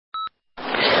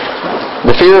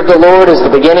fear of the Lord is the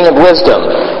beginning of wisdom.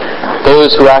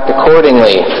 Those who act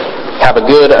accordingly have a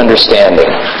good understanding.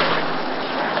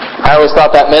 I always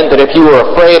thought that meant that if you were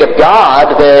afraid of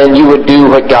God, then you would do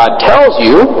what God tells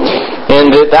you, and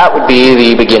that would be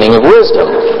the beginning of wisdom.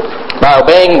 By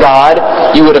obeying God,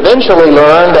 you would eventually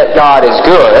learn that God is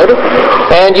good,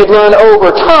 and you'd learn over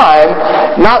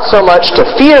time not so much to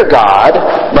fear God,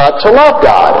 but to love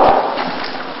God.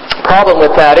 The problem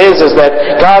with that is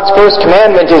that God's first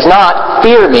commandment is not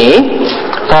fear me,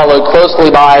 followed closely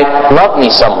by love me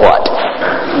somewhat.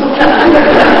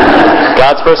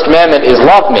 God's first commandment is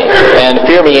love me, and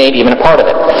fear me ain't even a part of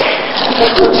it.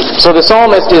 So the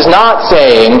psalmist is not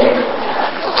saying,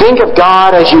 think of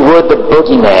God as you would the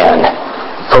boogeyman,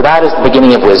 for that is the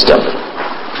beginning of wisdom.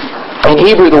 In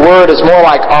Hebrew, the word is more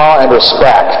like awe and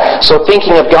respect. So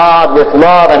thinking of God with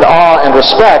love and awe and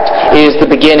respect is the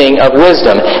beginning of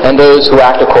wisdom, and those who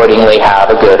act accordingly have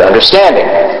a good understanding.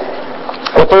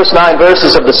 The first 9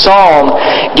 verses of the Psalm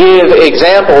give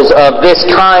examples of this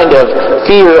kind of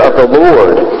fear of the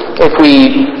Lord. If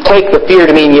we take the fear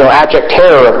to mean, abject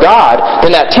terror of God,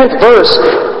 then that 10th verse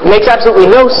makes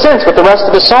absolutely no sense with the rest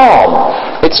of the Psalm.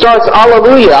 It starts,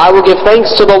 Alleluia, I will give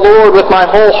thanks to the Lord with my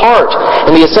whole heart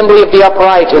in the assembly of the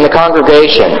upright in the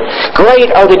congregation. Great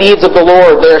are the deeds of the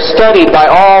Lord, they are studied by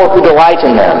all who delight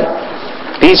in them.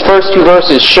 These first 2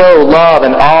 verses show love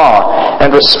and awe and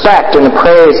respect in the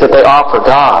praise that they offer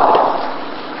God.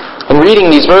 In reading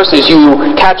these verses, you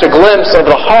catch a glimpse of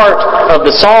the heart of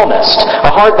the psalmist, a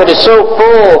heart that is so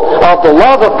full of the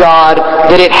love of God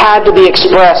that it had to be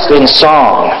expressed in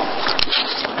song.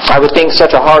 I would think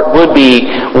such a heart would be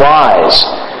wise,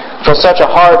 for such a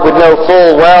heart would know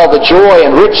full well the joy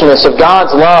and richness of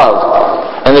God's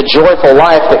love and the joyful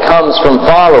life that comes from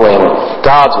following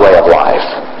God's way of life.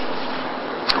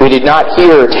 We did not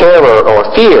hear terror or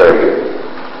fear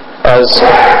as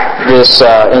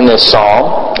in this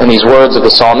psalm, in these words of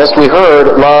the psalmist. We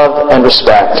heard love and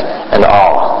respect and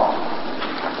awe.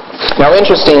 Now,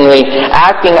 interestingly,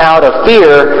 acting out of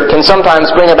fear can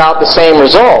sometimes bring about the same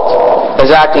result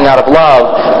as acting out of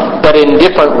love, but in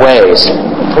different ways.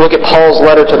 Look at Paul's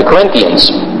letter to the Corinthians.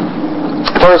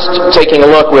 First, taking a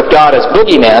look with God as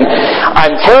boogeyman,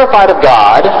 I'm terrified of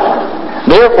God.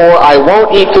 Therefore, I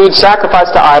won't eat food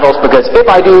sacrificed to idols, because if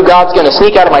I do, God's going to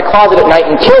sneak out of my closet at night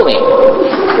and kill me.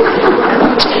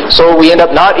 So we end up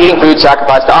not eating food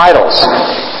sacrificed to idols.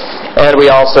 And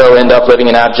we also end up living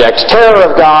in abject terror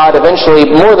of God, eventually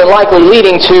more than likely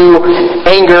leading to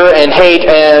anger and hate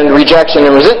and rejection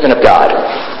and resentment of God.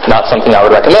 Not something I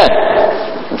would recommend.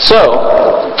 So,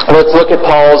 let's look at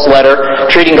Paul's letter,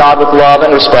 treating God with love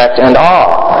and respect and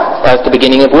awe as the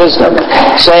beginning of wisdom,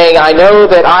 saying, I know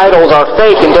that idols are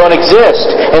fake and don't exist,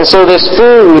 and so this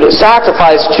food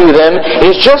sacrificed to them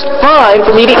is just fine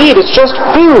for me to eat. It's just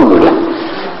food.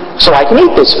 So I can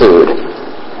eat this food.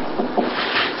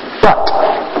 But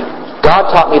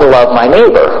God taught me to love my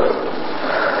neighbor.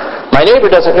 My neighbor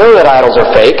doesn't know that idols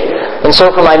are fake, and so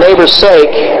for my neighbor's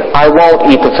sake, I won't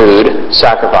eat the food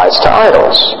sacrificed to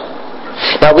idols.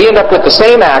 Now we end up with the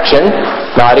same action,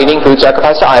 not eating food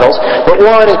sacrificed to idols, but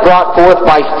one is brought forth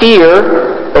by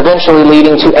fear, eventually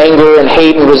leading to anger and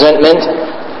hate and resentment.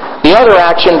 The other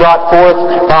action brought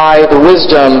forth by the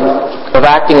wisdom of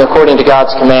acting according to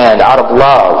God's command, out of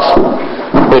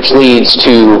love, which leads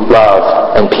to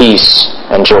love and peace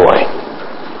and joy.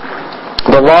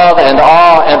 The love and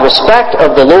awe and respect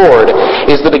of the Lord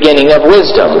is the beginning of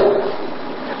wisdom.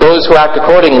 Those who act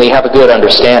accordingly have a good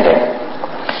understanding.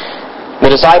 The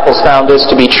disciples found this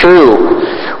to be true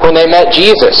when they met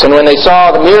Jesus and when they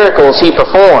saw the miracles He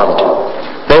performed.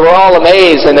 They were all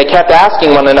amazed and they kept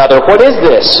asking one another, what is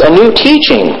this? A new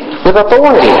teaching with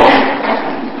authority.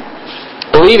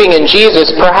 Believing in Jesus,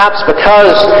 perhaps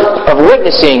because of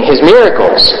witnessing His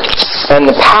miracles and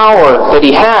the power that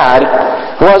He had,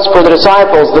 was for the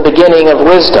disciples the beginning of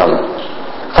wisdom,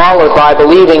 followed by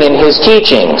believing in His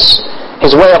teachings,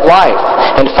 His way of life,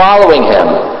 and following Him,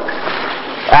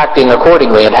 acting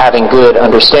accordingly and having good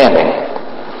understanding.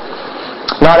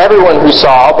 Not everyone who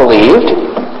saw believed.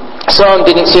 Some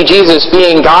didn't see Jesus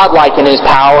being godlike in His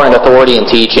power and authority and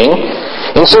teaching,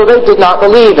 and so they did not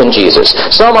believe in Jesus.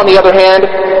 Some, on the other hand,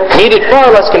 needed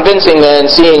far less convincing than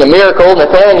seeing a miracle.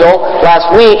 Nathanael, last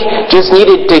week, just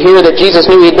needed to hear that Jesus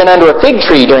knew he'd been under a fig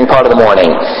tree during part of the morning.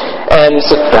 And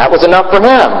so that was enough for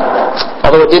him.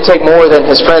 Although it did take more than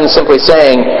his friends simply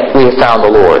saying, we have found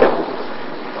the Lord.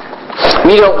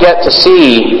 We don't get to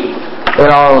see in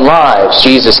our own lives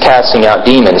Jesus casting out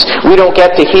demons. We don't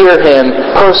get to hear Him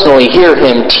personally, hear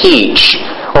Him teach,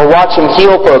 or watch Him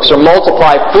heal folks, or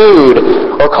multiply food,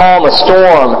 or calm a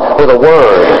storm with a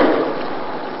word.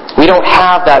 We don't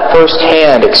have that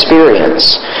first-hand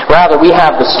experience. Rather, we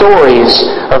have the stories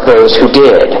of those who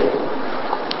did.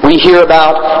 We hear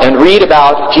about and read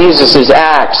about Jesus'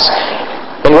 acts,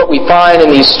 and what we find in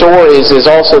these stories is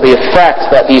also the effect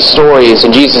that these stories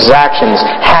and Jesus' actions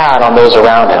had on those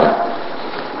around him.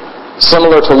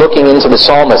 Similar to looking into the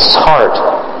psalmist's heart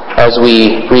as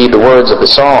we read the words of the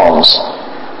Psalms.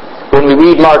 When we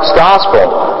read Mark's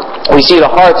Gospel, we see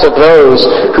the hearts of those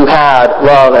who had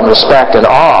love and respect and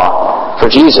awe for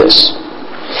Jesus.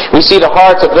 We see the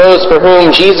hearts of those for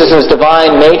whom Jesus'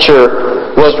 divine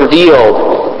nature was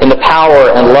revealed in the power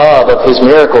and love of his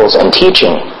miracles and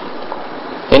teaching.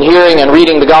 In hearing and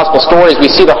reading the gospel stories, we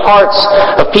see the hearts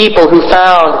of people who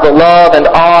found the love and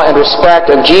awe and respect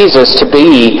of Jesus to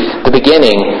be the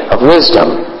beginning of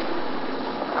wisdom.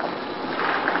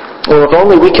 Well, if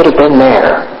only we could have been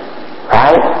there,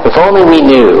 right? If only we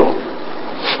knew.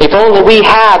 If only we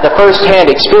had the first-hand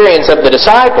experience of the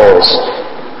disciples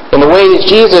in the ways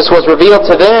Jesus was revealed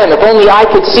to them. If only I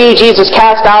could see Jesus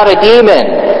cast out a demon,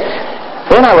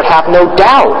 then I would have no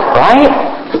doubt, right?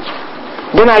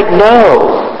 Then I'd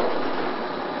know.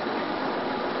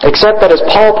 Except that, as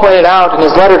Paul pointed out in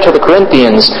his letter to the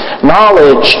Corinthians,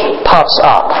 knowledge puffs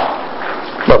up,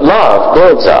 but love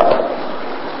builds up.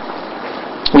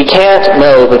 We can't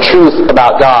know the truth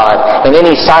about God in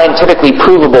any scientifically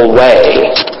provable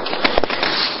way.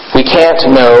 We can't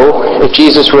know if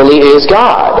Jesus really is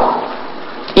God.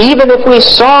 Even if we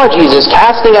saw Jesus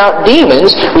casting out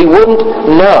demons, we wouldn't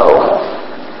know.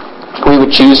 We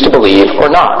would choose to believe or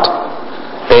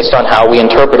not, based on how we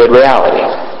interpreted reality.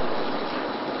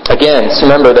 Again,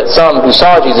 remember that some who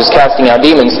saw Jesus casting out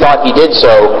demons thought he did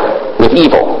so with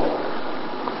evil.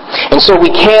 And so we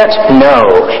can't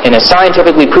know in a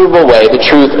scientifically provable way the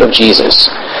truth of Jesus.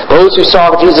 Those who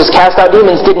saw Jesus cast out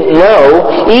demons didn't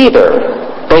know either.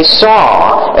 They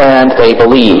saw and they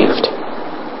believed.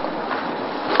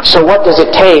 So what does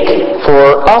it take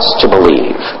for us to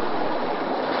believe?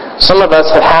 Some of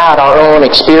us have had our own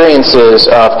experiences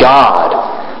of God,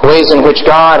 ways in which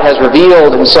God has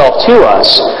revealed himself to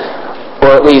us,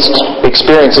 or at least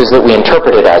experiences that we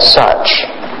interpreted as such.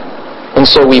 And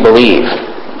so we believe.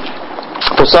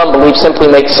 For some, belief simply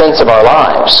makes sense of our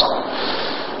lives.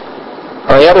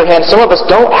 On the other hand, some of us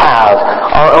don't have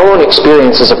our own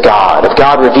experiences of God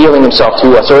revealing himself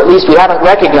to us, or at least we haven't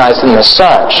recognized him as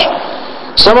such.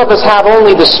 Some of us have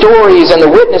only the stories and the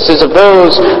witnesses of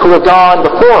those who have gone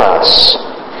before us.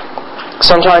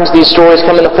 Sometimes these stories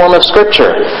come in the form of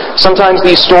Scripture. Sometimes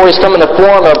these stories come in the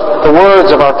form of the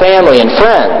words of our family and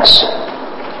friends.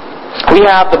 We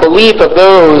have the belief of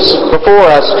those before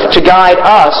us to guide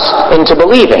us into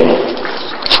believing.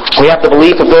 We have the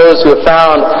belief of those who have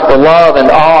found the love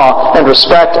and awe and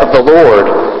respect of the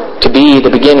Lord to be the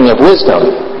beginning of wisdom.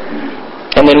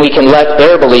 And then we can let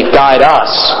their belief guide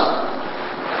us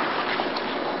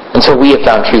until we have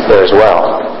found truth there as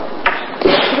well.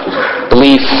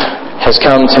 Belief has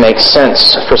come to make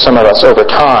sense for some of us over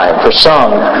time. For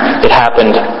some, it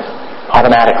happened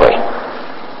automatically.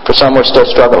 For some, we're still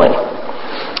struggling.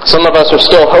 Some of us are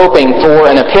still hoping for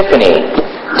an epiphany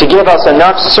to give us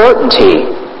enough certainty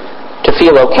to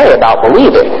feel okay about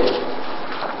believing.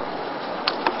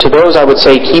 To those, I would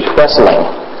say, keep wrestling.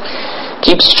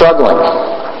 Keep struggling.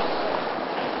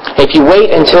 If you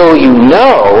wait until you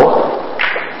know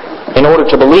in order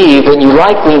to believe, then you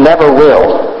likely never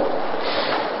will.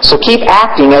 So keep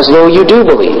acting as though you do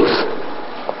believe.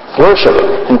 Worship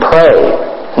and pray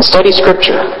and study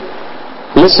Scripture.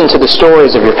 Listen to the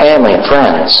stories of your family and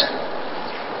friends.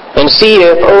 And see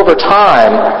if over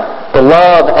time the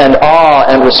love and awe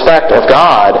and respect of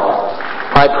God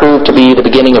might prove to be the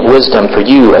beginning of wisdom for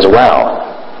you as well.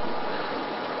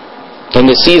 In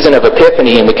the season of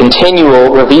Epiphany and the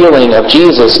continual revealing of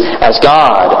Jesus as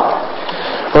God,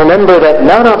 remember that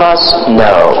none of us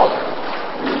know.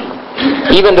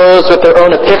 Even those with their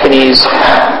own epiphanies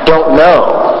don't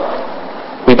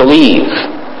know. We believe.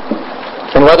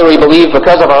 And whether we believe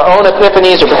because of our own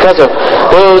epiphanies or because of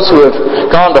those who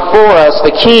have gone before us,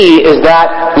 the key is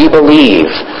that we believe.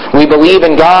 We believe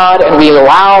in God and we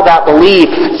allow that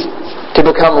belief to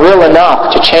become real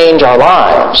enough to change our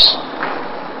lives.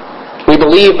 We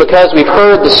believe because we've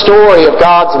heard the story of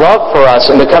God's love for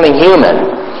us in becoming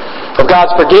human, of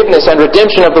God's forgiveness and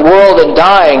redemption of the world and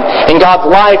dying, and God's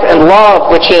life and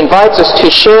love which He invites us to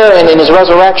share in His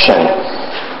resurrection.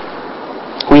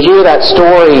 We hear that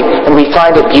story and we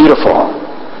find it beautiful,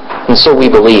 and so we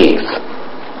believe.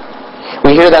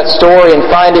 We hear that story and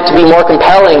find it to be more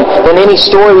compelling than any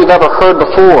story we've ever heard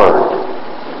before,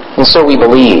 and so we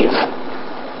believe.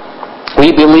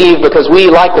 We believe because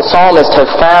we, like the psalmist, have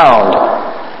found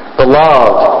the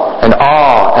love and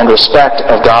awe and respect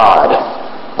of God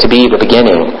to be the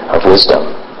beginning of wisdom.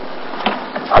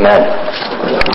 Amen.